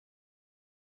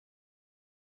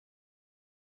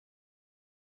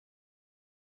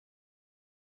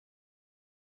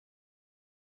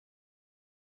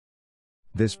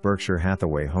This Berkshire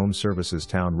Hathaway Home Services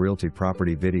Towne Realty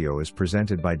property video is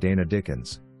presented by Dana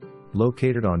Dickens.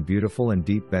 Located on beautiful and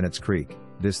deep Bennetts Creek,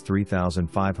 this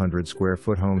 3,500 square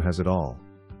foot home has it all.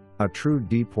 A true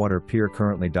deep-water pier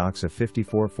currently docks a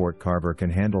 54-foot Carver, can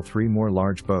handle 3 more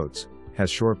large boats, has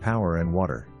shore power and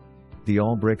water. The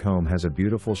all-brick home has a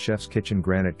beautiful chef's kitchen,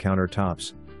 granite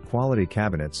countertops, quality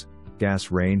cabinets,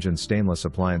 gas range and stainless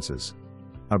appliances.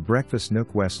 A breakfast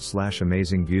nook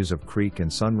west/amazing views of creek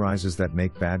and sunrises that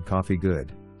make bad coffee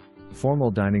good. Formal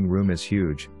dining room is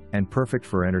huge, and perfect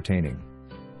for entertaining.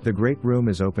 The great room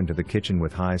is open to the kitchen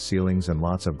with high ceilings and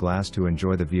lots of glass to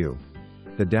enjoy the view.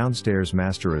 The downstairs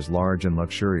master is large and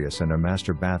luxurious, and a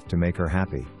master bath to make her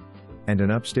happy. And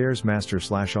an upstairs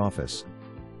master/office.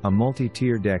 A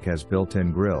multi-tier deck has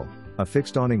built-in grill, a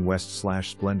fixed awning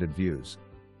west/splendid views.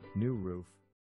 New roof.